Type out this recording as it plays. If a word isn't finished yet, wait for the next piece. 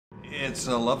It's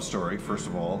a love story, first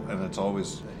of all, and it's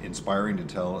always inspiring to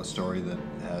tell a story that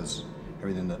has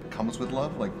everything that comes with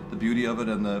love, like the beauty of it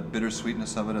and the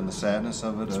bittersweetness of it and the sadness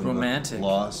of it. It's and romantic. The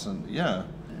loss and yeah.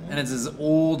 And it's this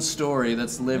old story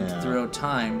that's lived throughout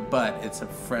time, but it's a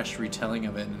fresh retelling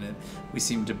of it, and we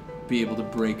seem to be able to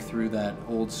break through that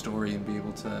old story and be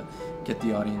able to get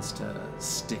the audience to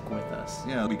stick with us.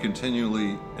 Yeah, we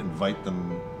continually invite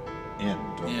them in,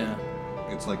 don't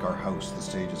we? It's like our house, the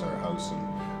stage is our house, and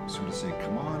we sort of say,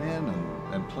 come on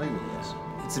in and play with us.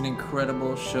 It's an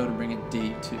incredible show to bring a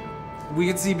date to. We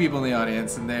can see people in the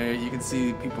audience, and you can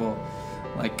see people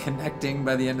like connecting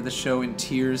by the end of the show in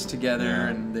tears together,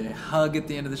 and they hug at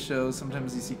the end of the show.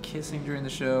 Sometimes you see kissing during the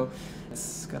show.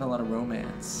 It's got a lot of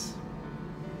romance.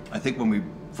 I think when we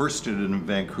first did it in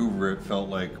Vancouver, it felt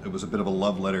like it was a bit of a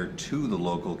love letter to the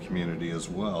local community as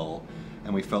well.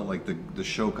 And we felt like the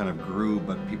show kind of grew,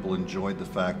 but people enjoyed the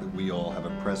fact that we all have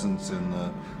a presence in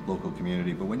the local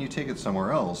community. But when you take it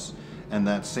somewhere else, and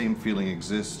that same feeling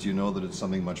exists, you know that it's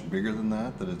something much bigger than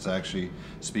that it's actually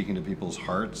speaking to people's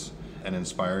hearts and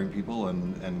inspiring people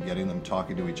and getting them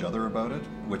talking to each other about it,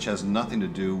 which has nothing to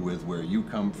do with where you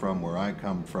come from, where I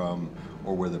come from,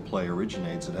 or where the play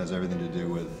originates. It has everything to do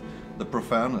with the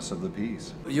profoundness of the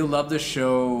piece. You'll love the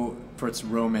show for its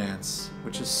romance,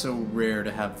 which is so rare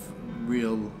to have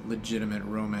real legitimate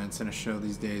romance in a show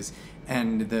these days.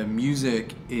 And the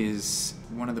music is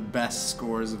one of the best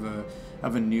scores of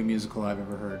a new musical I've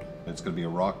ever heard. It's going to be a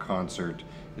rock concert,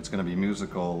 it's going to be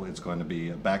musical, it's going to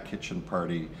be a back kitchen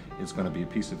party, it's going to be a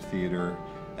piece of theater,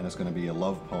 and it's going to be a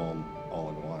love poem all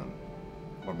in one.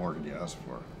 What more could you ask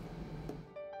for?